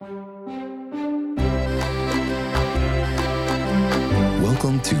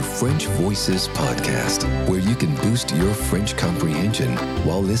Welcome to French Voices Podcast, where you can boost your French comprehension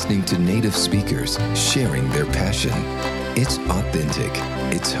while listening to native speakers sharing their passion. It's authentic,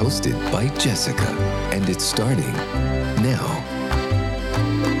 it's hosted by Jessica, and it's starting now.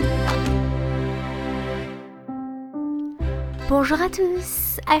 Bonjour à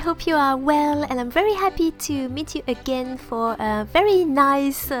tous, I hope you are well and I'm very happy to meet you again for a very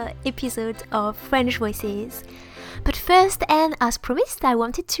nice episode of French Voices. But first, and as promised, I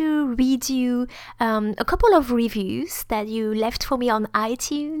wanted to read you a couple of reviews that you left for me on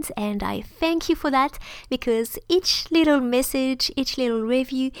iTunes, and I thank you for that because each little message, each little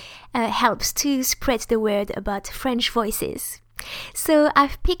review helps to spread the word about French Voices. So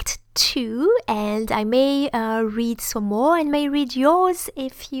I've picked two, and I may read some more and may read yours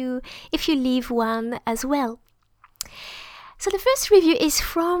if you leave one as well. So the first review is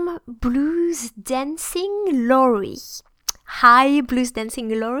from Blues Dancing Laurie. Hi, Blues Dancing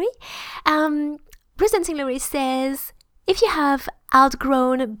Laurie. Blues Dancing Laurie says, if you have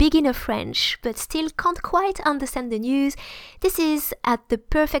outgrown beginner French but still can't quite understand the news, this is at the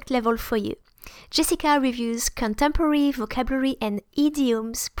perfect level for you. Jessica reviews contemporary vocabulary and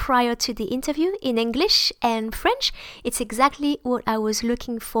idioms prior to the interview in English and French. It's exactly what I was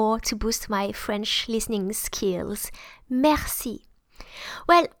looking for to boost my French listening skills. Merci.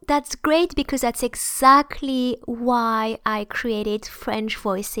 Well, that's great because that's exactly why I created French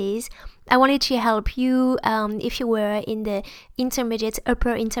Voices. I wanted to help you, if you were in the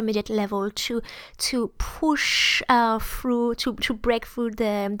upper intermediate level, to push through, to break through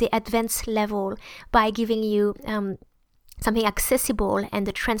the advanced level by giving you something accessible, and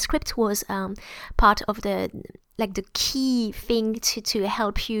the transcript was part of the key thing to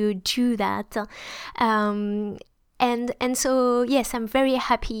help you do that. And so, yes, I'm very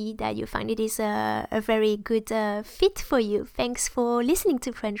happy that you find it is a very good fit for you. Thanks for listening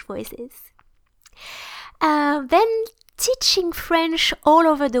to French Voices. Then Teaching French All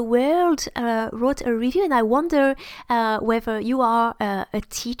Over the World wrote a review, and I wonder whether you are a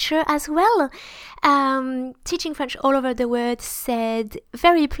teacher as well. Teaching French All Over the World said,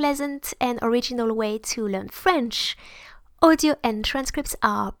 very pleasant and original way to learn French. Audio and transcripts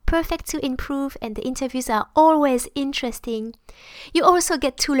are perfect to improve, and the interviews are always interesting. You also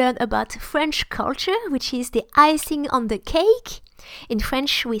get to learn about French culture, which is the icing on the cake. In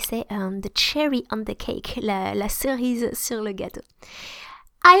French, we say the cherry on the cake, la cerise sur le gâteau.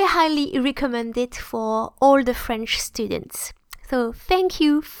 I highly recommend it for all the French students. So thank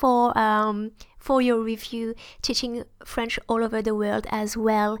you for your review, Teaching French All Over the World as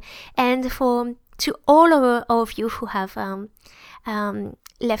well, and to all of you who have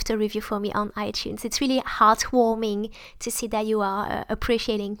left a review for me on iTunes. It's really heartwarming to see that you are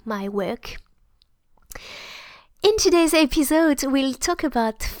appreciating my work. In today's episode, we'll talk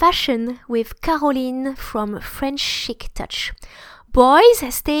about fashion with Caroline from French Chic Touch. Boys,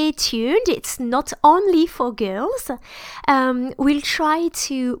 stay tuned. It's not only for girls. We'll try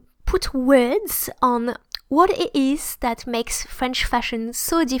to put words on what it is that makes French fashion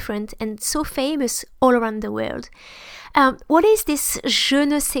so different and so famous all around the world. What is this je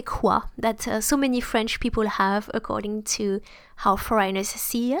ne sais quoi that so many French people have according to how foreigners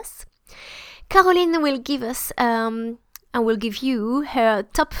see us? Caroline will give us and will give you her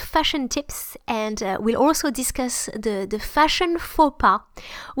top fashion tips, and we'll also discuss the fashion faux pas,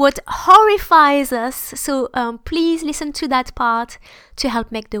 what horrifies us, so please listen to that part to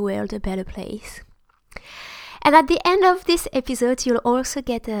help make the world a better place. And at the end of this episode, you'll also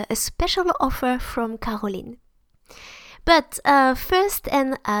get a special offer from Caroline. But first,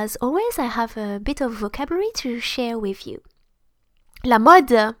 and as always, I have a bit of vocabulary to share with you. La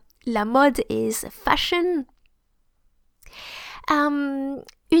mode is fashion.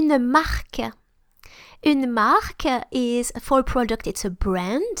 Une marque is, for a product, it's a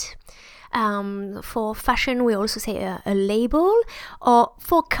brand. For fashion, we also say a label, or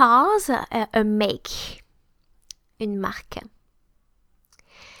for cars, a make. Une marque.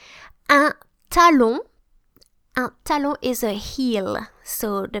 Un talon is a heel,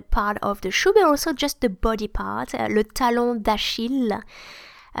 so the part of the shoe, but also just the body part, le talon d'Achille,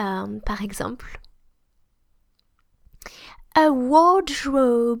 par exemple. A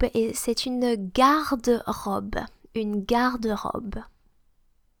wardrobe, c'est une garde-robe, une garde-robe.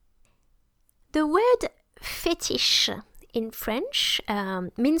 The word fetish in French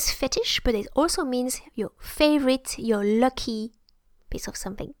means fetish, but it also means your favorite, your lucky piece of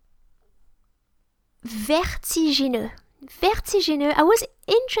something. Vertigineux. I was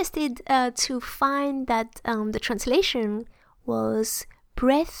interested to find that the translation was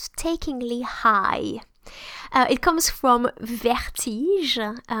breathtakingly high. It comes from vertige,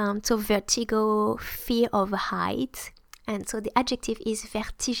 so vertigo, fear of height, and so the adjective is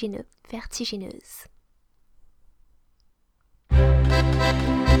vertigineux, vertigineuse.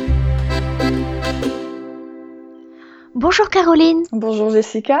 Bonjour Caroline. Bonjour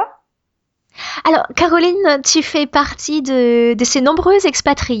Jessica. Alors Caroline, tu fais partie de ces nombreux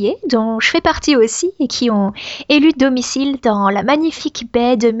expatriés dont je fais partie aussi et qui ont élu domicile dans la magnifique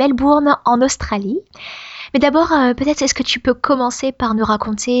baie de Melbourne en Australie. Mais d'abord, peut-être est-ce que tu peux commencer par nous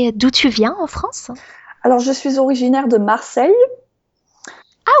raconter d'où tu viens en France ? Alors je suis originaire de Marseille.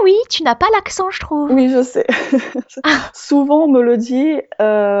 Ah oui, tu n'as pas l'accent, je trouve. Oui, je sais. Souvent, on me le dit.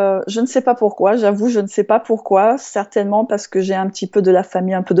 Je ne sais pas pourquoi. J'avoue, je ne sais pas pourquoi. Certainement parce que j'ai un petit peu de la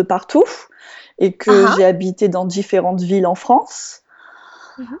famille un peu de partout et que j'ai habité dans différentes villes en France.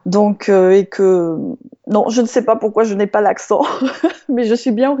 Donc, et que... Non, je ne sais pas pourquoi je n'ai pas l'accent. Mais je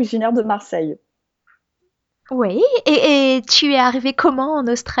suis bien originaire de Marseille. Oui. Et tu es arrivée comment en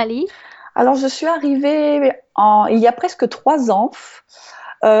Australie ? Alors, je suis arrivée il y a presque 3 ans.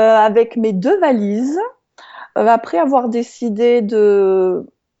 Avec mes 2 valises, après avoir décidé de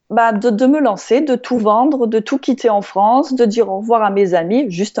me lancer, de tout vendre, de tout quitter en France, de dire au revoir à mes amis,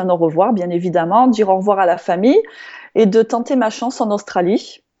 juste un au revoir bien évidemment, dire au revoir à la famille et de tenter ma chance en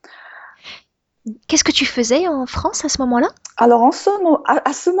Australie. Qu'est-ce que tu faisais en France à ce moment-là ? Alors à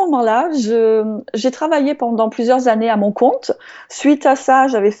ce moment-là, j'ai travaillé pendant plusieurs années à mon compte. Suite à ça,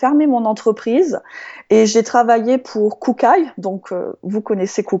 j'avais fermé mon entreprise et j'ai travaillé pour Kukai. Donc vous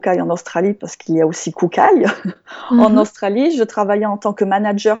connaissez Kukai en Australie parce qu'il y a aussi Kukai. En Australie, je travaillais en tant que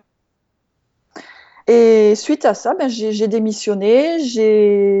manager. Et suite à ça, j'ai démissionné.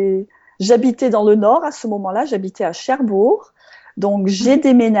 J'habitais dans le nord à ce moment-là, j'habitais à Cherbourg. Donc, j'ai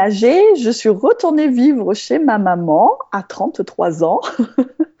déménagé, je suis retournée vivre chez ma maman à 33 ans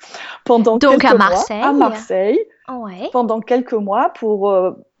pendant quelques mois à Marseille. Ouais. Pendant quelques mois pour,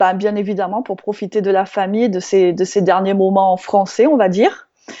 bien évidemment, pour profiter de la famille, de ces derniers moments français, on va dire,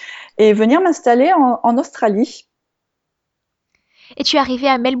 et venir m'installer en Australie. Et tu es arrivée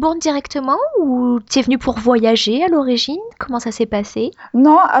à Melbourne directement ou tu es venue pour voyager à l'origine ? Comment ça s'est passé ?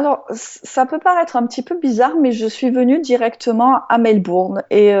 Non, alors ça peut paraître un petit peu bizarre, mais je suis venue directement à Melbourne.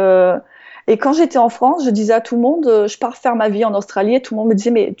 Et quand j'étais en France, je disais à tout le monde, je pars faire ma vie en Australie. Et tout le monde me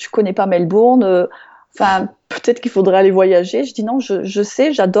disait, mais tu connais pas Melbourne ? Peut-être qu'il faudrait aller voyager. Je dis non, je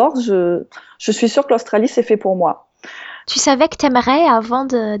sais, j'adore. Je suis sûre que l'Australie, c'est fait pour moi. Tu savais que t'aimerais avant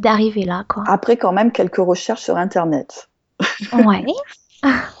d'arriver là, quoi. Après, quand même, quelques recherches sur Internet. Ouais.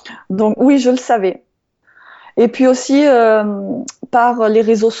 Donc oui, je le savais. Et puis aussi par les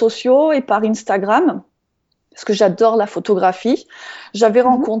réseaux sociaux et par Instagram, parce que j'adore la photographie. J'avais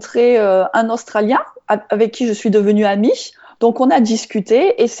rencontré un Australien avec qui je suis devenue amie. Donc on a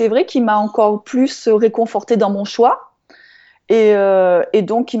discuté et c'est vrai qu'il m'a encore plus réconfortée dans mon choix. Et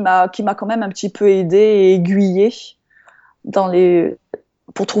donc il m'a quand même un petit peu aidée et aiguillée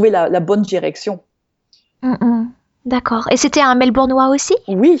pour trouver la bonne direction. D'accord. Et c'était un Melbournois aussi ?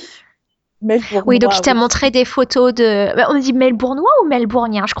 Oui. Melbournois, oui, donc il t'a montré des photos de... On dit Melbournois ou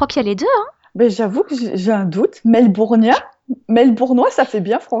Melbournien ? Je crois qu'il y a les deux. Hein. Mais j'avoue que j'ai un doute. Melbournois, ça fait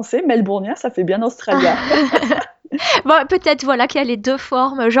bien français. Melbournien, ça fait bien australien. Bon, peut-être voilà qu'il y a les deux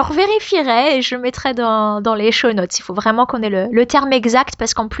formes. Je revérifierai et je mettrai dans les show notes. Il faut vraiment qu'on ait le terme exact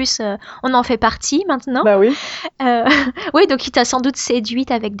parce qu'en plus, on en fait partie maintenant. Bah oui. Oui, donc il t'a sans doute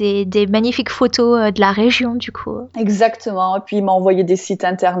séduite avec des magnifiques photos de la région du coup. Exactement. Et puis il m'a envoyé des sites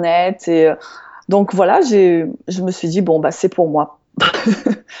internet. Et donc voilà, je me suis dit, c'est pour moi.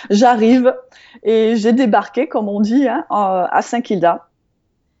 J'arrive et j'ai débarqué, comme on dit, à Saint-Kilda.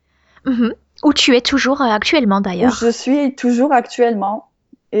 Où tu es toujours actuellement d'ailleurs. Où je suis toujours actuellement.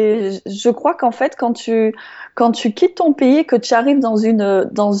 Et je crois qu'en fait, quand tu quittes ton pays, que tu arrives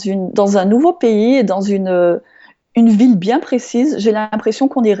dans un nouveau pays et dans une ville bien précise, j'ai l'impression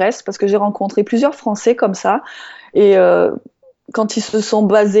qu'on y reste parce que j'ai rencontré plusieurs Français comme ça. Et quand ils se sont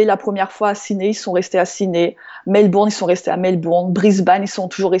basés la première fois à Sydney, ils sont restés à Sydney. Melbourne, ils sont restés à Melbourne. Brisbane, ils sont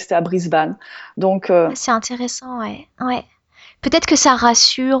toujours restés à Brisbane. Donc, c'est intéressant, ouais. Peut-être que ça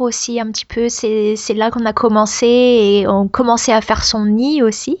rassure aussi un petit peu. C'est là qu'on a commencé et on commençait à faire son nid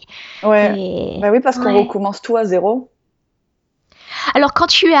aussi. Ouais. Oui, parce qu'on recommence tout à zéro. Alors, quand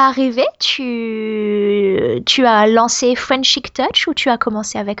tu es arrivée, tu as lancé French Chic Touch ou tu as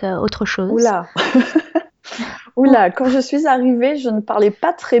commencé avec autre chose ? Oula, quand je suis arrivée, je ne parlais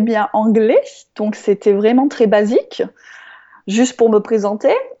pas très bien anglais, donc c'était vraiment très basique, juste pour me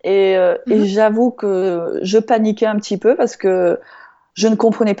présenter. Et j'avoue que je paniquais un petit peu parce que je ne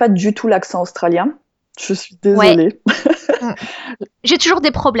comprenais pas du tout l'accent australien. Je suis désolée. Ouais. J'ai toujours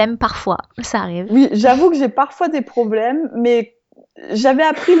des problèmes parfois, ça arrive. Oui, j'avoue que j'ai parfois des problèmes, mais j'avais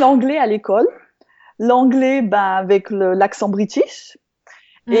appris l'anglais à l'école. L'anglais, avec l'accent british.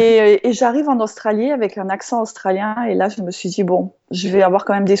 Et j'arrive en Australie avec un accent australien. Et là, je me suis dit, bon, je vais avoir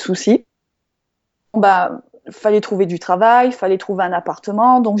quand même des soucis. Fallait trouver du travail, fallait trouver un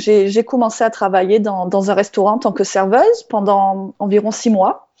appartement. Donc, j'ai commencé à travailler dans un restaurant en tant que serveuse pendant environ 6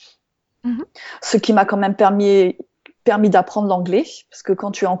 mois. Ce qui m'a quand même permis d'apprendre l'anglais. Parce que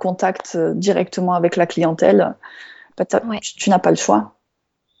quand tu es en contact directement avec la clientèle, tu n'as pas le choix.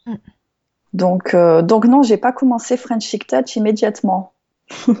 Donc non, j'ai pas commencé French Chic Touch immédiatement.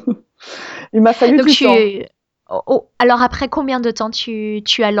 Il m'a fallu du temps. Alors après combien de temps tu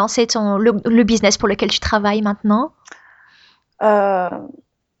as lancé le business pour lequel tu travailles maintenant?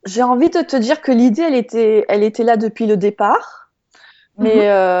 J'ai envie de te dire que l'idée, elle était là depuis le départ, mais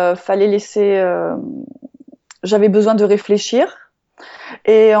fallait laisser. J'avais besoin de réfléchir.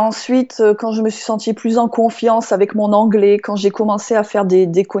 Et ensuite, quand je me suis sentie plus en confiance avec mon anglais, quand j'ai commencé à faire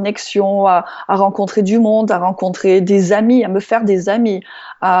des connexions, à rencontrer du monde, à rencontrer des amis, à me faire des amis,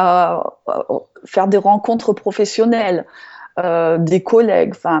 à faire des rencontres professionnelles, des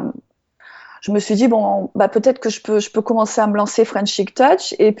collègues, je me suis dit, peut-être que je peux commencer à me lancer French Chic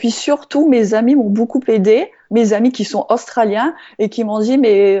Touch. Et puis surtout, mes amis m'ont beaucoup aidé, mes amis qui sont australiens et qui m'ont dit,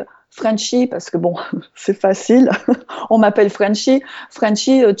 mais Frenchy, parce que c'est facile, on m'appelle Frenchy.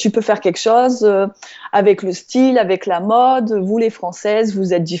 Frenchy, tu peux faire quelque chose avec le style, avec la mode. Vous, les Françaises,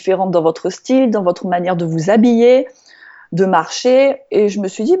 vous êtes différentes dans votre style, dans votre manière de vous habiller, de marcher. Et je me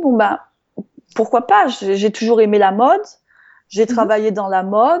suis dit, pourquoi pas? J'ai toujours aimé la mode. J'ai travaillé dans la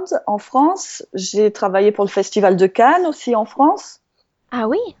mode en France. J'ai travaillé pour le Festival de Cannes aussi en France. Ah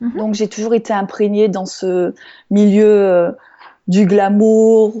oui. Donc, j'ai toujours été imprégnée dans ce milieu du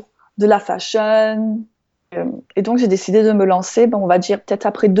glamour, de la fashion. Et donc, j'ai décidé de me lancer, on va dire peut-être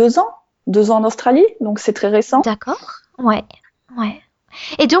après 2 ans en Australie. Donc, c'est très récent. D'accord. Ouais.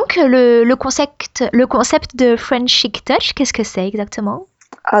 Et donc, le concept de French Chic Touch, qu'est-ce que c'est exactement?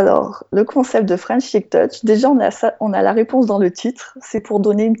 Alors, le concept de French Chic Touch, déjà, on a la réponse dans le titre. C'est pour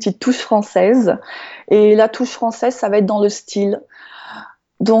donner une petite touche française. Et la touche française, ça va être dans le style.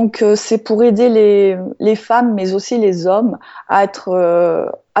 Donc, c'est pour aider les femmes, mais aussi les hommes, à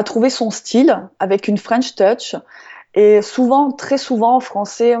trouver son style avec une French touch. Et très souvent en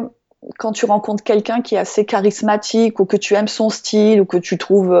français, quand tu rencontres quelqu'un qui est assez charismatique ou que tu aimes son style ou que tu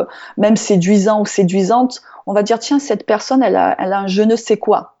trouves même séduisant ou séduisante, on va dire, tiens, cette personne, elle a un je ne sais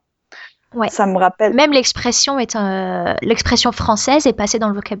quoi. Ouais. Ça me rappelle. Même l'expression française est passée dans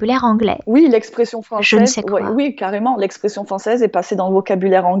le vocabulaire anglais. Oui, l'expression française. Je ne sais quoi. Oui, carrément. L'expression française est passée dans le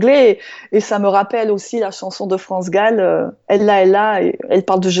vocabulaire anglais et ça me rappelle aussi la chanson de France Gall. Elle là, et elle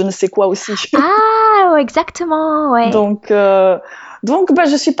parle de je ne sais quoi aussi. Ah, exactement, ouais. Donc,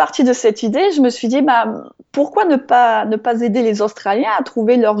 je suis partie de cette idée. Je me suis dit, pourquoi ne pas aider les Australiens à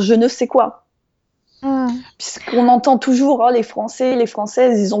trouver leur je ne sais quoi? Puisqu'on entend toujours, les Français, les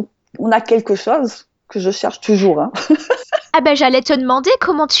Françaises, on a quelque chose que je cherche toujours. J'allais te demander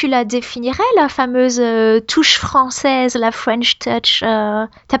comment tu la définirais, la fameuse touche française, la French touch.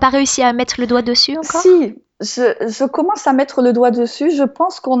 T'as pas réussi à mettre le doigt dessus encore? Si, je commence à mettre le doigt dessus. Je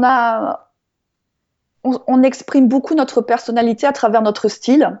pense qu'on exprime beaucoup notre personnalité à travers notre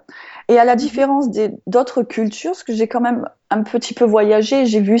style. Et à la différence d'autres cultures, parce que j'ai quand même un petit peu voyagé,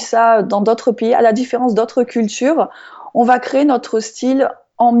 j'ai vu ça dans d'autres pays, à la différence d'autres cultures, on va créer notre style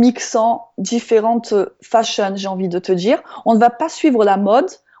en mixant différentes fashions, j'ai envie de te dire. On ne va pas suivre la mode,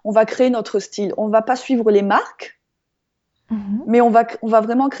 on va créer notre style. On ne va pas suivre les marques, mais on va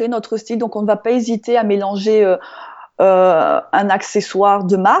vraiment créer notre style. Donc, on ne va pas hésiter à mélanger un accessoire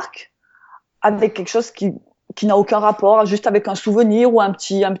de marque avec quelque chose qui n'a aucun rapport, juste avec un souvenir ou un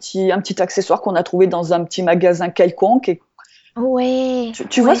petit accessoire qu'on a trouvé dans un petit magasin quelconque. Ouais.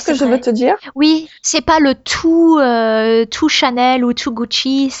 Tu vois ce que je veux te dire? Oui, c'est pas le tout Chanel ou tout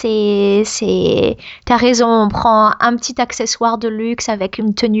Gucci, t'as raison, on prend un petit accessoire de luxe avec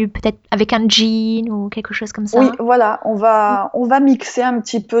une tenue, peut-être avec un jean ou quelque chose comme ça. Oui, voilà, on va mixer un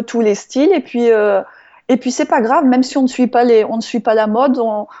petit peu tous les styles et puis c'est pas grave, même si on ne suit pas la mode,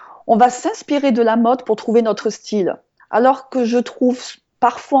 on va s'inspirer de la mode pour trouver notre style. Alors que je trouve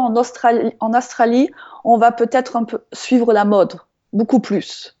parfois en Australie, on va peut-être un peu suivre la mode, beaucoup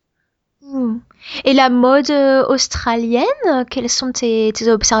plus. Et la mode australienne, quelles sont tes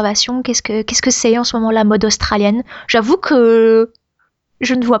observations? Qu'est-ce que c'est en ce moment la mode australienne? J'avoue que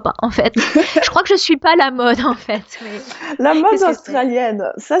je ne vois pas en fait. Je crois que je suis pas la mode en fait. La mode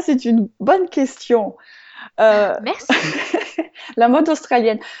australienne, ça c'est une bonne question. Merci. La mode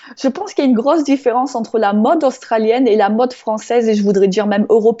australienne. Je pense qu'il y a une grosse différence entre la mode australienne et la mode française, et je voudrais dire même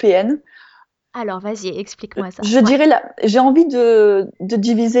européenne. Alors, vas-y, explique-moi ça. Je Ouais. dirais, j'ai envie de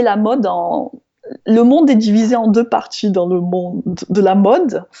diviser la mode en... Le monde est divisé en deux parties dans le monde de la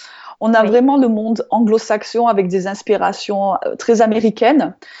mode. On a Oui. vraiment le monde anglo-saxon avec des inspirations très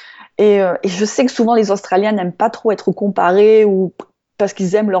américaines. Et je sais que souvent les Australiens n'aiment pas trop être comparés ou parce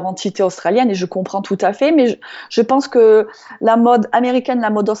qu'ils aiment leur entité australienne, et je comprends tout à fait, mais je pense que la mode américaine, la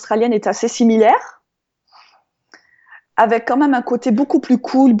mode australienne est assez similaire, avec quand même un côté beaucoup plus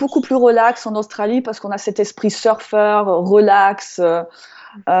cool, beaucoup plus relax en Australie, parce qu'on a cet esprit surfeur, relax.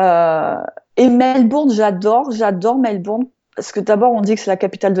 Et Melbourne, j'adore Melbourne, parce que d'abord on dit que c'est la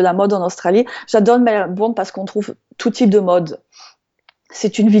capitale de la mode en Australie. J'adore Melbourne parce qu'on trouve tout type de mode.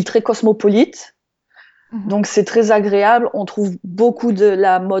 C'est une ville très cosmopolite, donc c'est très agréable. On trouve beaucoup de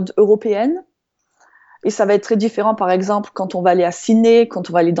la mode européenne, et ça va être très différent, par exemple, quand on va aller à Sydney, quand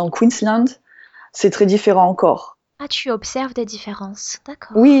on va aller dans le Queensland, c'est très différent encore. Ah, tu observes des différences.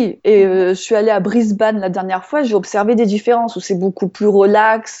 D'accord. Oui, et je suis allée à Brisbane la dernière fois, j'ai observé des différences où c'est beaucoup plus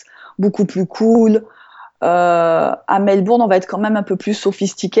relax, beaucoup plus cool. À Melbourne, on va être quand même un peu plus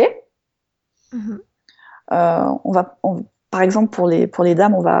sophistiqué. Mhm. Par exemple, pour les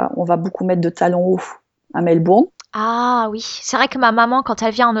dames, on va beaucoup mettre de talons hauts à Melbourne. Ah oui, c'est vrai que ma maman, quand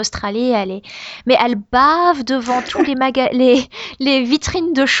elle vient en Australie, mais elle bave devant tous les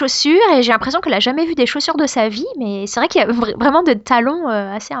vitrines de chaussures, et j'ai l'impression qu'elle a jamais vu des chaussures de sa vie, mais c'est vrai qu'il y a vraiment des talons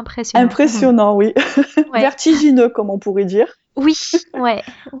assez impressionnants. Impressionnant, oui. Ouais. Vertigineux, comme on pourrait dire. Oui, ouais,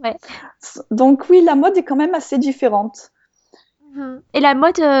 ouais. Donc oui, la mode est quand même assez différente. Et la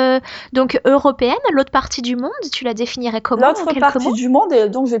mode donc européenne, l'autre partie du monde, tu la définirais comment en L'autre quelques partie mots? du monde, et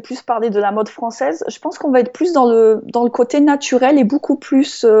donc je vais plus parler de la mode française, je pense qu'on va être plus dans le côté naturel et beaucoup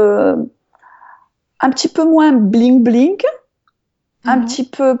plus, un petit peu moins bling bling, un petit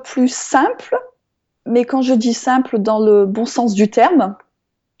peu plus simple, mais quand je dis simple, dans le bon sens du terme.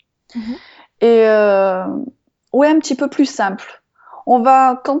 Et ouais, un petit peu plus simple.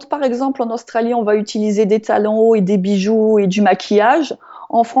 Quand par exemple en Australie, on va utiliser des talons hauts et des bijoux et du maquillage,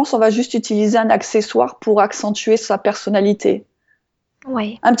 en France, on va juste utiliser un accessoire pour accentuer sa personnalité.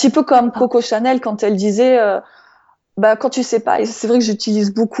 Ouais. Un petit peu comme Coco Chanel quand elle disait, quand tu sais pas, et c'est vrai que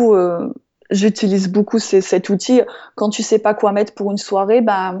j'utilise beaucoup cet outil, quand tu sais pas quoi mettre pour une soirée,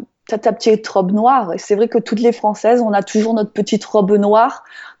 t'as ta petite robe noire. Et c'est vrai que toutes les Françaises, on a toujours notre petite robe noire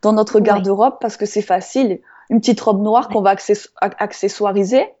dans notre garde-robe parce que c'est facile. Une petite robe noire qu'on va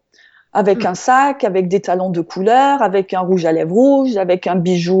accessoiriser avec un sac, avec des talons de couleur, avec un rouge à lèvres rouge, avec un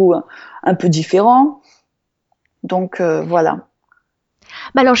bijou un peu différent. Donc voilà.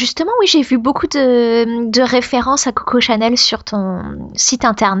 Bah alors justement, oui, j'ai vu beaucoup de références à Coco Chanel sur ton site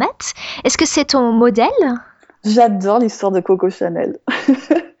internet. Est-ce que c'est ton modèle? J'adore l'histoire de Coco Chanel.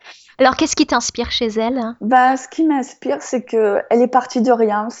 Alors, qu'est-ce qui t'inspire chez elle? Ce qui m'inspire, c'est que elle est partie de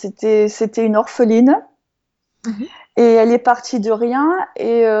rien. C'était une orpheline. Et elle est partie de rien,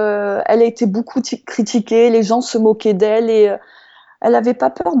 et elle a été beaucoup critiquée. Les gens se moquaient d'elle, et elle n'avait pas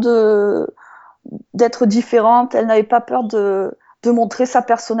peur d'être différente. Elle n'avait pas peur de montrer sa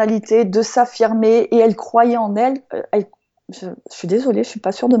personnalité, de s'affirmer, et elle croyait en elle. Je suis désolée, je suis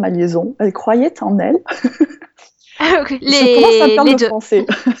pas sûre de ma liaison. Elle croyait en elle. Je commence à perdre le français.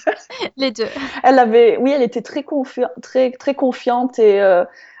 Les deux. Elle était très confiante, et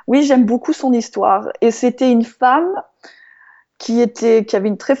oui, j'aime beaucoup son histoire. Et c'était une femme qui avait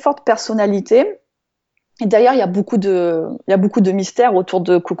une très forte personnalité. Et d'ailleurs, il y a beaucoup de mystères autour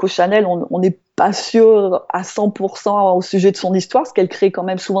de Coco Chanel. On n'est pas sûr à 100% au sujet de son histoire, parce qu'elle crée quand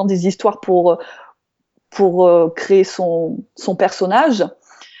même souvent des histoires pour créer son personnage.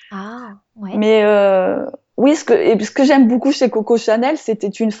 Ah, ouais. Mais oui, ce que j'aime beaucoup chez Coco Chanel, c'était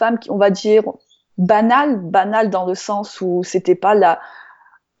une femme qui, on va dire, banale dans le sens où c'était pas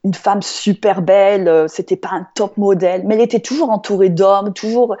une femme super belle, c'était pas un top modèle, mais elle était toujours entourée d'hommes,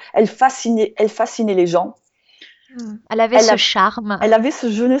 elle fascinait les gens. Elle avait ce charme. Elle avait ce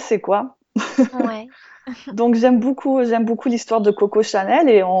je ne sais quoi. Ouais. Donc j'aime beaucoup l'histoire de Coco Chanel,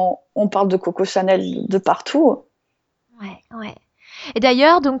 et on parle de Coco Chanel de partout. Ouais. Et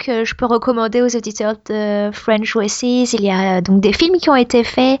d'ailleurs, donc, je peux recommander aux auditeurs de French Voices, il y a donc des films qui ont été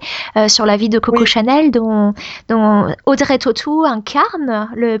faits sur la vie de Coco Chanel, dont Audrey Tautou incarne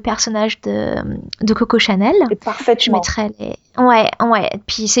le personnage de Coco Chanel. Et parfaitement. Je mettrai Ouais.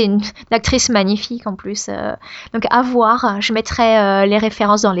 Puis c'est une actrice magnifique en plus. Donc à voir. Je mettrai les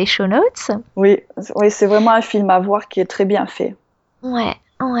références dans les show notes. Oui, c'est vraiment un film à voir qui est très bien fait. Ouais.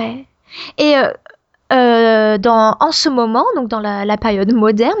 Et en ce moment, donc dans la période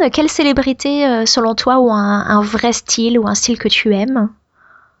moderne, quelle célébrité, selon toi, ou un vrai style ou un style que tu aimes?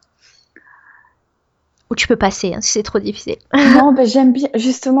 Ou tu peux passer, hein, si c'est trop difficile. Non, ben j'aime bien.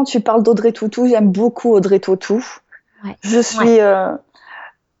 Justement, tu parles d'Audrey Tautou. J'aime beaucoup Audrey Tautou. Ouais. Je suis.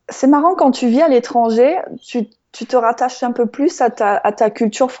 C'est marrant quand tu vis à l'étranger, tu te rattaches un peu plus à ta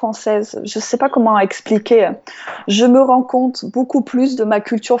culture française. Je sais pas comment expliquer. Je me rends compte beaucoup plus de ma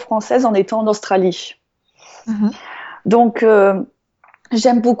culture française en étant en Australie. Mhm. Donc,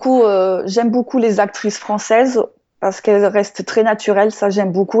 j'aime beaucoup les actrices françaises parce qu'elles restent très naturelles. Ça,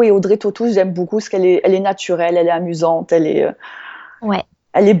 j'aime beaucoup. Et Audrey Tautou, j'aime beaucoup parce elle est naturelle, elle est amusante, elle est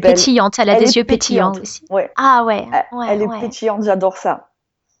belle. Pétillante, elle a des yeux pétillants aussi. Ouais. Ah ouais. Elle est pétillante, j'adore ça.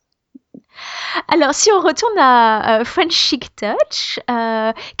 Alors, si on retourne à French Chic Touch,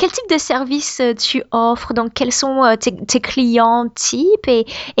 quel type de service tu offres? Donc, quels sont tes clients types et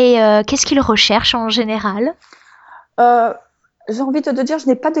qu'est-ce qu'ils recherchent en général? J'ai envie de te dire, je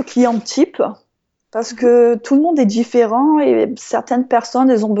n'ai pas de client type parce que tout le monde est différent et certaines personnes,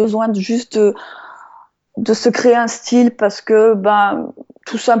 elles ont besoin de se créer un style parce que,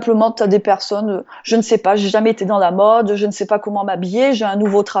 tout simplement, tu as des personnes, je ne sais pas, j'ai jamais été dans la mode, je ne sais pas comment m'habiller, j'ai un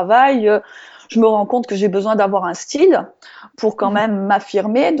nouveau travail, je me rends compte que j'ai besoin d'avoir un style pour quand même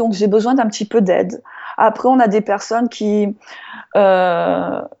m'affirmer, donc j'ai besoin d'un petit peu d'aide. Après, on a des personnes qui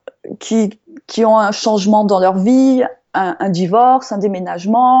ont un changement dans leur vie, un divorce, un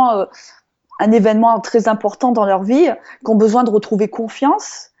déménagement, un événement très important dans leur vie, qui ont besoin de retrouver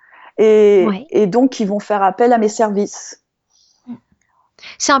confiance et donc qui vont faire appel à mes services.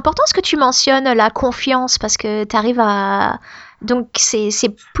 C'est important ce que tu mentionnes, la confiance, parce que tu arrives à... Donc, c'est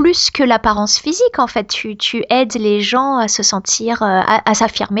plus que l'apparence physique, en fait. Tu aides les gens à se sentir, à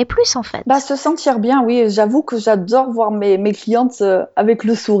s'affirmer plus, en fait. Se sentir bien, oui. J'avoue que j'adore voir mes clientes avec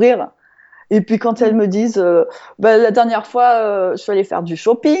le sourire. Et puis quand elles me disent, la dernière fois, je suis allée faire du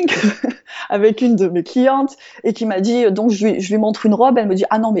shopping avec une de mes clientes et qui m'a dit, donc je lui montre une robe, elle me dit,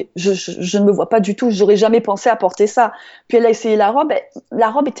 ah non mais je ne me vois pas du tout, j'aurais jamais pensé à porter ça. Puis elle a essayé la robe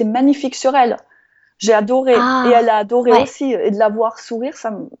était magnifique sur elle. J'ai adoré et elle a adoré aussi, et de la voir sourire,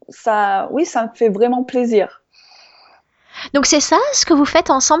 ça me fait vraiment plaisir. Donc c'est ça, ce que vous faites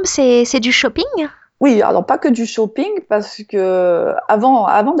ensemble, c'est du shopping? Oui, alors pas que du shopping, parce que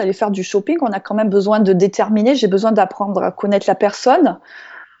avant d'aller faire du shopping, on a quand même besoin de déterminer, j'ai besoin d'apprendre à connaître la personne.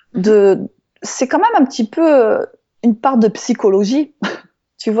 C'est quand même un petit peu une part de psychologie.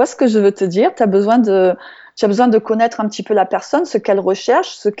 Tu vois ce que je veux te dire? Tu as besoin de connaître un petit peu la personne, ce qu'elle recherche,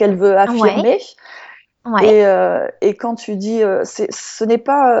 ce qu'elle veut affirmer. Et quand tu dis, ce n'est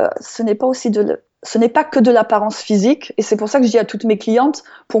pas que de l'apparence physique. Et c'est pour ça que je dis à toutes mes clientes,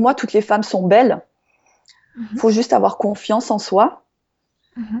 pour moi, toutes les femmes sont belles. Faut juste avoir confiance en soi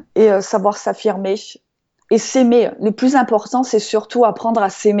et savoir s'affirmer et s'aimer. Le plus important, c'est surtout apprendre à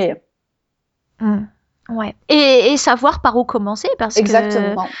s'aimer. Ouais. Et savoir par où commencer, parce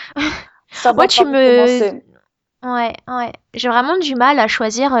Exactement. que... Savoir par où commencer. Ouais. J'ai vraiment du mal à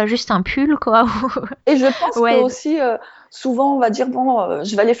choisir juste un pull, quoi. Et je pense que aussi, souvent, on va dire,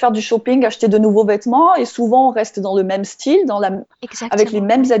 je vais aller faire du shopping, acheter de nouveaux vêtements, et souvent, on reste dans le même style, avec les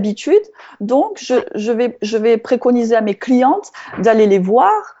mêmes habitudes. Donc, je vais préconiser à mes clientes d'aller les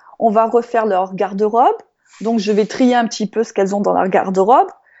voir. On va refaire leur garde-robe. Donc, je vais trier un petit peu ce qu'elles ont dans leur garde-robe.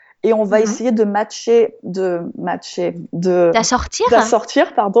 Et on va essayer d'assortir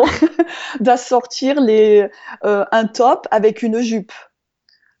un top avec une jupe.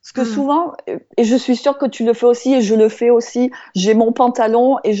 Parce que souvent, et je suis sûre que tu le fais aussi et je le fais aussi, j'ai mon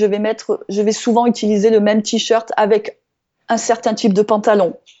pantalon et je vais souvent utiliser le même t-shirt avec un certain type de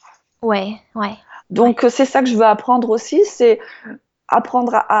pantalon. Ouais. Donc c'est ça que je veux apprendre aussi, c'est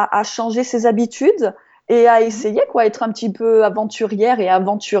apprendre à changer ses habitudes et à essayer, être un petit peu aventurière et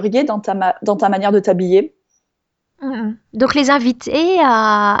aventurier dans ta manière de t'habiller. Donc les inviter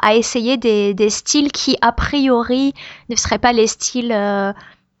à essayer des styles qui, a priori, ne seraient pas les styles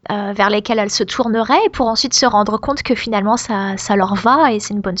vers lesquels elles se tourneraient, pour ensuite se rendre compte que finalement ça leur va et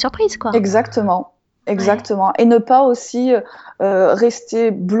c'est une bonne surprise, quoi. Exactement. Et ne pas aussi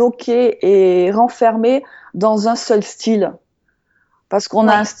rester bloqué et renfermé dans un seul style. Parce qu'on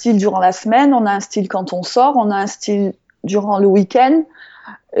a un style durant la semaine, on a un style quand on sort, on a un style durant le week-end.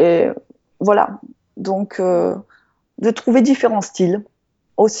 Et voilà. Donc, de trouver différents styles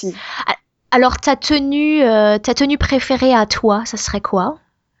aussi. Alors, ta tenue préférée à toi, ça serait quoi?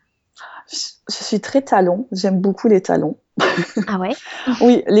 Je suis très talon. J'aime beaucoup les talons. Ah ouais?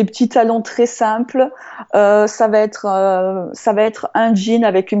 Oui, les petits talons très simples. Ça va être un jean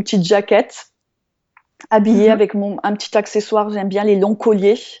avec une petite jaquette, habillé avec un petit accessoire. J'aime bien les longs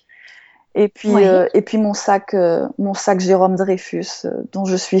colliers. Et puis mon sac Jérôme Dreyfus, dont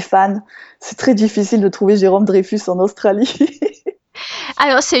je suis fan. C'est très difficile de trouver Jérôme Dreyfus en Australie.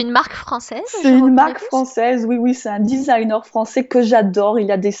 Alors, c'est une marque française, C'est une Jérôme marque Dreyfus? française, oui, c'est un designer français que j'adore.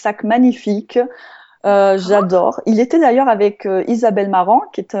 Il a des sacs magnifiques, j'adore. Il était d'ailleurs avec Isabelle Marant,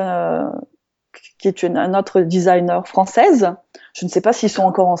 qui est un autre designer française. Je ne sais pas s'ils sont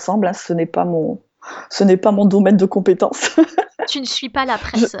encore ensemble, hein, ce n'est pas mon domaine de compétence. Tu ne suis pas la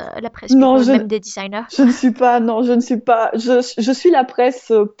presse Non, people, même des designers? je ne suis pas, non, je ne suis pas, je suis la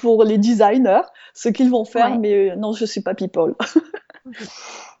presse pour les designers, ce qu'ils vont faire, Ouais. mais non, je suis pas people.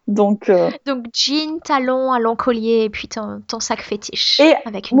 Donc, Donc, jean, talons, un long collier et puis ton sac fétiche et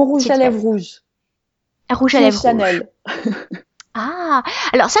avec une mon rouge petite à lèvres veste. rouge, Un rouge à qui est lèvres rouge. Chanel. Ah,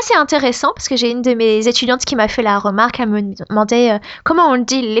 alors ça c'est intéressant parce que j'ai une de mes étudiantes qui m'a fait la remarque, elle me demandait comment on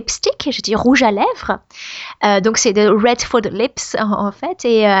dit lipstick et je dis rouge à lèvres. Donc c'est de red for the lips en fait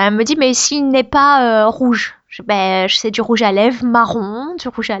et elle me dit mais s'il n'est pas rouge, ben c'est du rouge à lèvres marron, du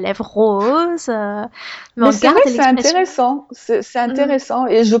rouge à lèvres rose. Mais Mais on c'est garde vrai, c'est l'expression. intéressant, c'est intéressant,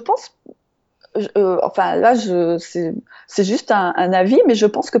 et je pense, enfin là, c'est juste un avis, mais je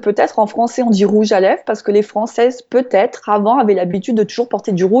pense que peut-être en français on dit rouge à lèvres parce que les Françaises peut-être avant avaient l'habitude de toujours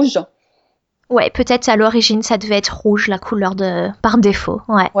porter du rouge. Ouais, peut-être à l'origine ça devait être rouge la couleur de par défaut.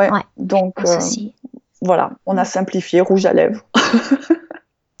 Ouais. Donc Bon, ça, si. voilà, on a simplifié rouge à lèvres.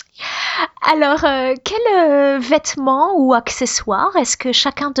 Alors, quel vêtement ou accessoire est-ce que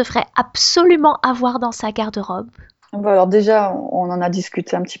chacun devrait absolument avoir dans sa garde-robe? Bon, alors déjà, on en a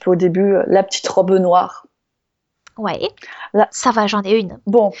discuté un petit peu au début, la petite robe noire. Ouais, Là, ça va, j'en ai une.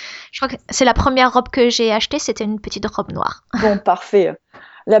 bon, Je crois que c'est la première robe que j'ai achetée, c'était une petite robe noire. bon, parfait.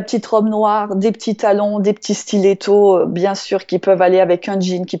 La petite robe noire, des petits talons, des petits stilettos, bien sûr, qui peuvent aller avec un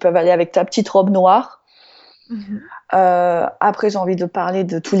jean, qui peuvent aller avec ta petite robe noire. Mhm. Après, j'ai envie de parler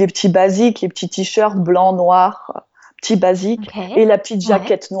de tous les petits basiques, les petits t-shirts blancs, noirs, petits basiques, Ok, et la petite ouais,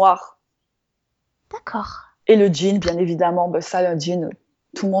 jaquette noire. d'accord. Et le jean, bien évidemment, ben ça, le jean,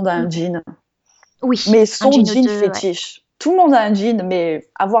 tout le monde a un Mm. jean. Oui, Mais un son jean ou jean deux, ouais. fétiche. Tout le monde a un jean, mais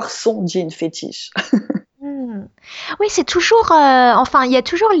avoir son jean fétiche. Hmm. Oui, c'est toujours, enfin, il y a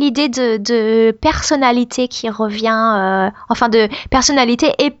toujours l'idée de personnalité qui revient, enfin de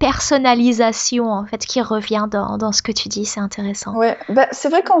personnalité et personnalisation en fait qui revient dans ce que tu dis, c'est intéressant. Ouais, ben, c'est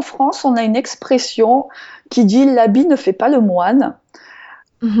vrai qu'en France, on a une expression qui dit l'habit ne fait pas le moine,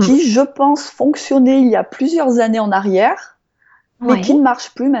 Mhm. qui, je pense, fonctionnait il y a plusieurs années en arrière, mais qui Ouais. ne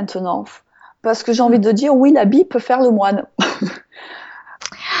marche plus maintenant. Parce que j'ai envie de dire, oui, l'habit peut faire le moine.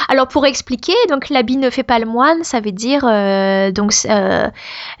 Alors pour expliquer, donc l'habit ne fait pas le moine, ça veut dire la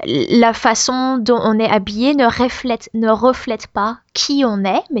façon dont on est habillé ne reflète pas qui on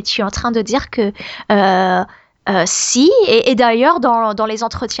est, mais tu es en train de dire que si, et d'ailleurs dans les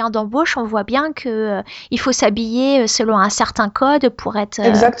entretiens d'embauche, on voit bien que il faut s'habiller selon un certain code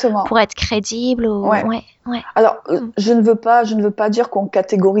Exactement. pour être crédible. Ouais. Ouais. Alors, je ne veux pas dire qu'on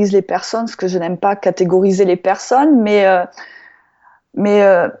catégorise les personnes, parce que je n'aime pas catégoriser les personnes, mais à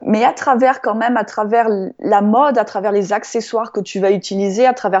travers quand même, à travers la mode, à travers les accessoires que tu vas utiliser,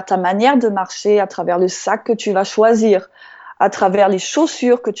 à travers ta manière de marcher, à travers le sac que tu vas choisir, à travers les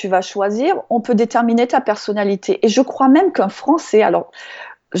chaussures que tu vas choisir, on peut déterminer ta personnalité. Et je crois même qu'un Français, alors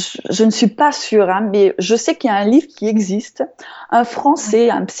je ne suis pas sûre, hein, mais je sais qu'il y a un livre qui existe. Un Français,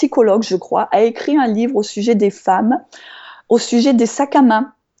 un psychologue, je crois, a écrit un livre au sujet des femmes, au sujet des sacs à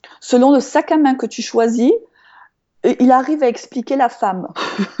main. Selon le sac à main que tu choisis, il arrive à expliquer la femme.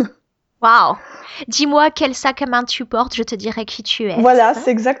 Waouh! Dis-moi quel sac à main tu portes, je te dirai qui tu es. Voilà, c'est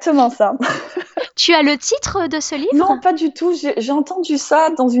exactement ça. Tu as le titre de ce livre? Non, pas du tout. J'ai entendu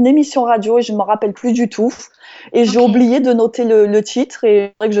ça dans une émission radio et je ne me rappelle plus du tout. Et j'ai Ok. oublié de noter le titre et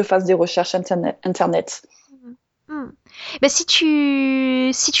il faudrait que je fasse des recherches internet. Ben, si tu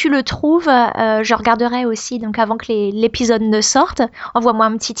le trouves, je regarderai aussi. Donc avant que l'épisode ne sorte, envoie-moi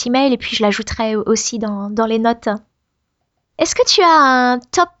un petit email et puis je l'ajouterai aussi dans les notes. Est-ce que tu as un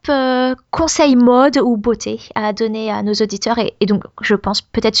top conseil mode ou beauté à donner à nos auditeurs et donc je pense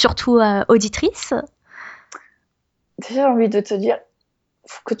peut-être surtout auditrices? Déjà, j'ai envie de te dire,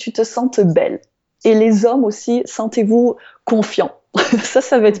 faut que tu te sentes belle. Et les hommes aussi, sentez-vous confiants.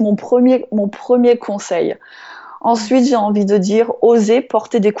 Ça va être mon premier conseil. Ensuite, j'ai envie de dire, osez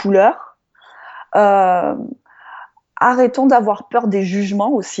porter des couleurs. Arrêtons d'avoir peur des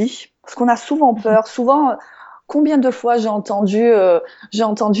jugements aussi, parce qu'on a souvent peur. Souvent, combien de fois j'ai entendu,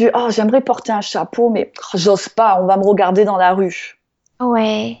 oh, j'aimerais porter un chapeau, mais j'ose pas, on va me regarder dans la rue.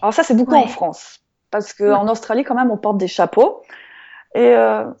 Ouais. Alors ça, c'est beaucoup Ouais. en France, parce qu'en Australie, quand même, on porte des chapeaux. Et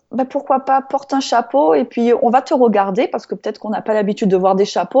pourquoi pas, porte un chapeau et puis on va te regarder parce que peut-être qu'on n'a pas l'habitude de voir des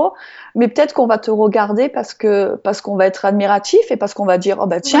chapeaux, mais peut-être qu'on va te regarder parce qu'on va être admiratif et parce qu'on va dire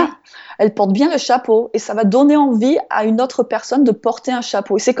tiens, elle porte bien le chapeau et ça va donner envie à une autre personne de porter un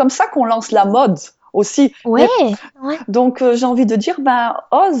chapeau. Et c'est comme ça qu'on lance la mode aussi. Ouais. Donc j'ai envie de dire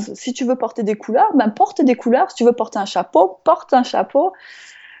ose, si tu veux porter des couleurs, porte des couleurs. Si tu veux porter un chapeau, porte un chapeau.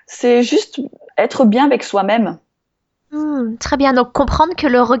 C'est juste être bien avec soi-même. Très bien, donc comprendre que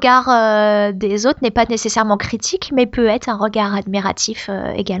le regard des autres n'est pas nécessairement critique, mais peut être un regard admiratif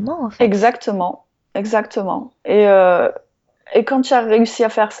également, en fait. Exactement. Et quand tu as réussi à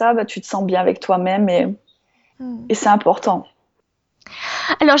faire ça, tu te sens bien avec toi-même et c'est important.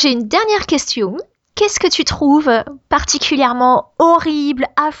 Alors j'ai une dernière question. Qu'est-ce que tu trouves particulièrement horrible,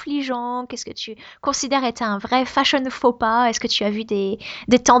 affligeant? Qu'est-ce que tu considères être un vrai fashion faux pas? Est-ce que tu as vu des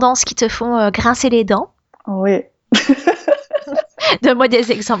tendances qui te font grincer les dents? Oui. Donne-moi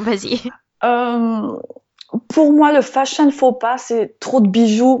des exemples, vas-y. Pour moi, le fashion faux pas, c'est trop de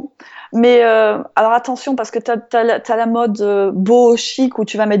bijoux. Mais alors attention, parce que t'as la mode beau, chic, où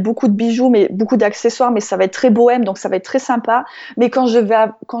tu vas mettre beaucoup de bijoux, mais beaucoup d'accessoires, mais ça va être très bohème, donc ça va être très sympa. Mais quand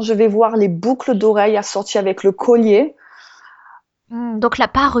je vais voir les boucles d'oreilles assorties avec le collier... donc la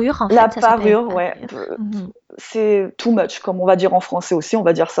parure, en fait. La parure, ouais. C'est too much, comme on va dire en français aussi. On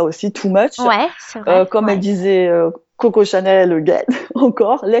va dire ça aussi, too much. Ouais, c'est vrai. Comme elle disait Coco Chanel again,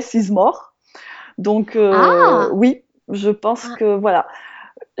 encore, less is more. Donc, oui, je pense que, voilà.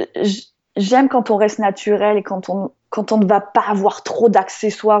 J'aime quand on reste naturel et quand on ne va pas avoir trop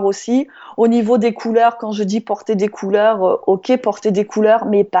d'accessoires aussi. Au niveau des couleurs, quand je dis porter des couleurs, ok, porter des couleurs,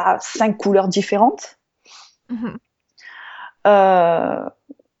 mais pas 5 couleurs différentes.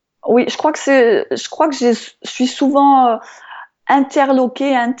 Oui, je crois que je suis souvent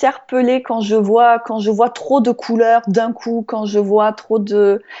interloquée, interpellée quand je vois trop de couleurs d'un coup, quand je vois trop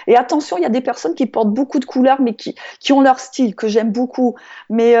de... Et attention, il y a des personnes qui portent beaucoup de couleurs, mais qui ont leur style, que j'aime beaucoup.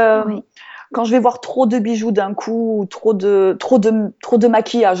 Mais quand je vais voir trop de bijoux d'un coup, ou trop de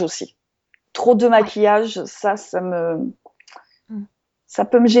maquillage aussi. Trop de maquillage, ça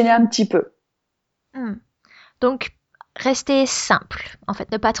peut me gêner un petit peu. Donc, rester simple, en fait,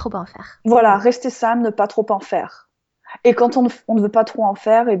 ne pas trop en faire. Voilà, rester simple, ne pas trop en faire. Et quand on ne veut pas trop en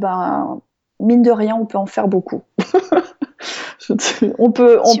faire, mine de rien, on peut en faire beaucoup. on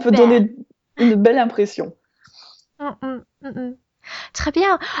peut donner une belle impression. Très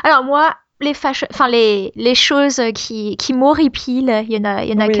bien. Alors moi, les choses qui m'horripilent, il y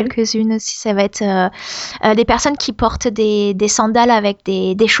en a quelques-unes aussi. Ça va être des personnes qui portent des sandales avec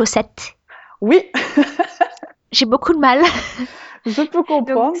des chaussettes. Oui. J'ai beaucoup de mal. Je peux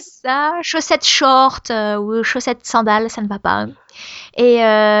comprendre. Donc ça, chaussettes short ou chaussettes sandales, ça ne va pas. Et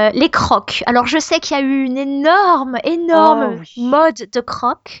les crocs. Alors je sais qu'il y a eu une énorme mode de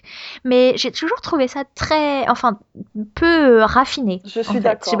crocs, mais j'ai toujours trouvé ça peu raffiné. Je suis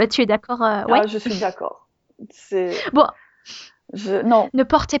d'accord. Tu es d'accord ouais. Je suis d'accord. Bon. Non. Ne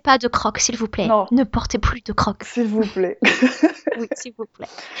portez pas de crocs, s'il vous plaît. Non. Ne portez plus de crocs. S'il vous plaît. Oui, s'il vous plaît.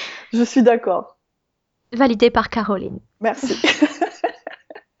 Je suis d'accord. Validé par Caroline. Merci.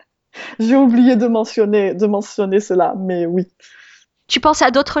 J'ai oublié de mentionner cela, mais oui. Tu penses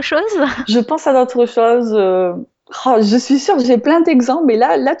à d'autres choses? Je pense à d'autres choses. Je suis sûre, j'ai plein d'exemples, mais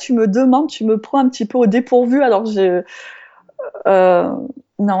là, tu me prends un petit peu au dépourvu. Alors,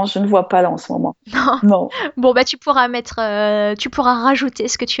 non, je ne vois pas là en ce moment. Non. Bon, tu pourras rajouter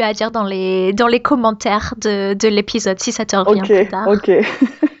ce que tu as à dire dans les commentaires de l'épisode si ça te revient plus tard. Ok.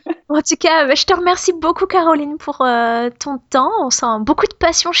 En tout cas, je te remercie beaucoup, Caroline, pour ton temps. On sent beaucoup de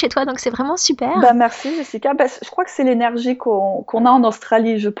passion chez toi, donc c'est vraiment super. Merci, Jessica. Je crois que c'est l'énergie qu'on a en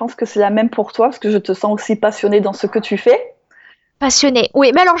Australie. Je pense que c'est la même pour toi, parce que je te sens aussi passionnée dans ce que tu fais. Passionnée,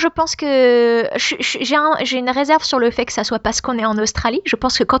 oui. Mais alors, je pense que j'ai une réserve sur le fait que ça soit parce qu'on est en Australie. Je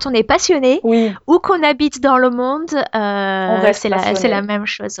pense que quand on est passionné ou qu'on habite dans le monde, c'est la même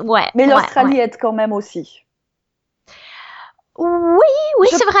chose. Ouais. Mais l'Australie aide quand même aussi. Oui,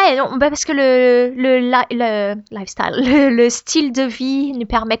 c'est vrai. Non, parce que le lifestyle, le style de vie nous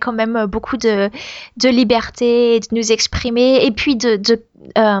permet quand même beaucoup de liberté, de nous exprimer et puis de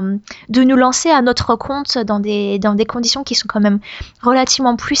nous lancer à notre compte dans des conditions qui sont quand même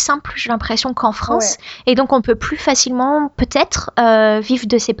relativement plus simples, j'ai l'impression, qu'en France. Ouais. Et donc, on peut plus facilement, peut-être, vivre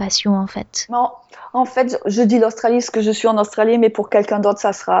de ses passions, en fait. Non. En fait, je dis l'Australie parce que je suis en Australie, mais pour quelqu'un d'autre,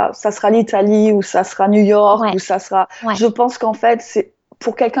 ça sera l'Italie ou ça sera New York ou ça sera. Ouais. Je pense qu'en fait, c'est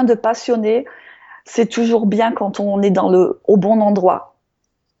pour quelqu'un de passionné, c'est toujours bien quand on est au bon endroit,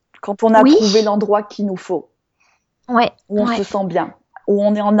 quand on a trouvé l'endroit qu'il nous faut, où on se sent bien, où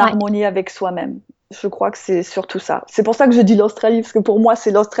on est en harmonie avec soi-même. Je crois que c'est surtout ça. C'est pour ça que je dis l'Australie, parce que pour moi,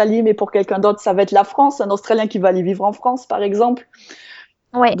 c'est l'Australie, mais pour quelqu'un d'autre, ça va être la France, un Australien qui va aller vivre en France, par exemple.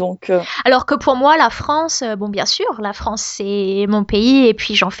 Ouais. Donc, Alors que pour moi, la France, bon, bien sûr, la France, c'est mon pays et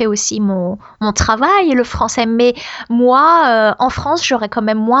puis j'en fais aussi mon travail, le français. Mais moi, en France, j'aurais quand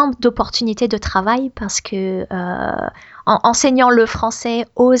même moins d'opportunités de travail parce que en enseignant le français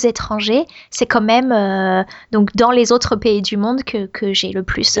aux étrangers, c'est quand même donc dans les autres pays du monde que j'ai le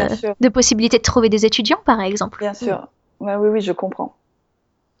plus bien sûr, de possibilités de trouver des étudiants, par exemple. bien sûr. Ouais, oui, je comprends.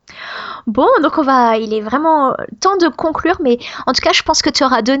 Bon, donc il est vraiment temps de conclure, mais en tout cas, je pense que tu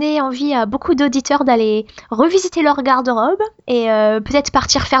auras donné envie à beaucoup d'auditeurs d'aller revisiter leur garde-robe et peut-être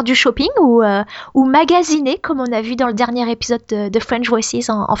partir faire du shopping ou magasiner, comme on a vu dans le dernier épisode de French Voices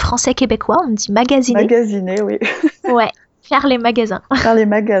en français québécois, on dit magasiner. Magasiner, oui. Ouais, faire les magasins. Faire les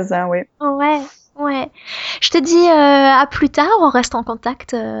magasins, oui. Ouais. Je te dis à plus tard, on reste en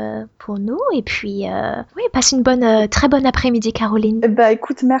contact pour nous. Et puis, oui, passe une très bonne après-midi, Caroline.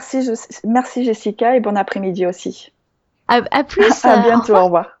 Écoute, merci Jessica et bon après-midi aussi. À plus. À bientôt, au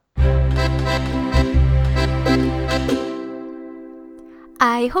revoir.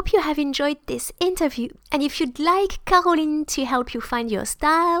 I hope you have enjoyed this interview, and if you'd like Caroline to help you find your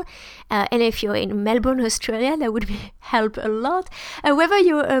style, and if you're in Melbourne, Australia, that would help a lot. Whether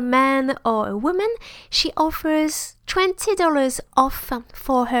you're a man or a woman, she offers $20 off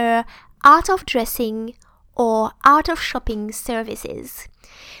for her art of dressing or art of shopping services.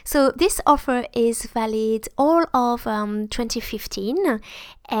 So this offer is valid all of 2015,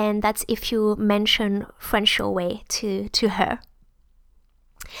 and that's if you mention French Your Way to her.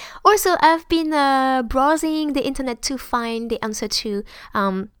 Also, I've been browsing the internet to find the answer to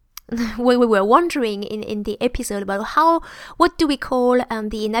we were wondering in the episode about what do we call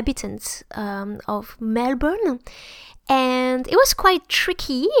the inhabitants of Melbourne, and it was quite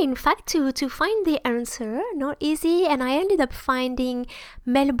tricky, in fact, to find the answer, not easy, and I ended up finding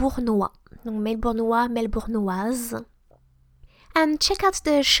Melbournois, donc Melbournois, Melbournoise. And check out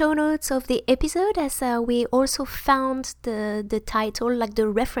the show notes of the episode, as we also found the title, like the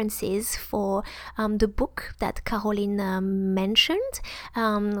references for the book that Caroline mentioned,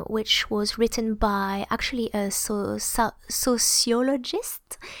 which was written by actually a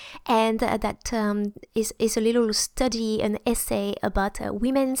sociologist, and that is a little study, an essay about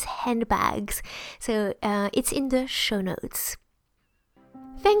women's handbags. So it's in the show notes.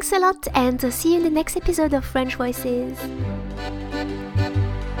 Thanks a lot, and see you in the next episode of French Voices.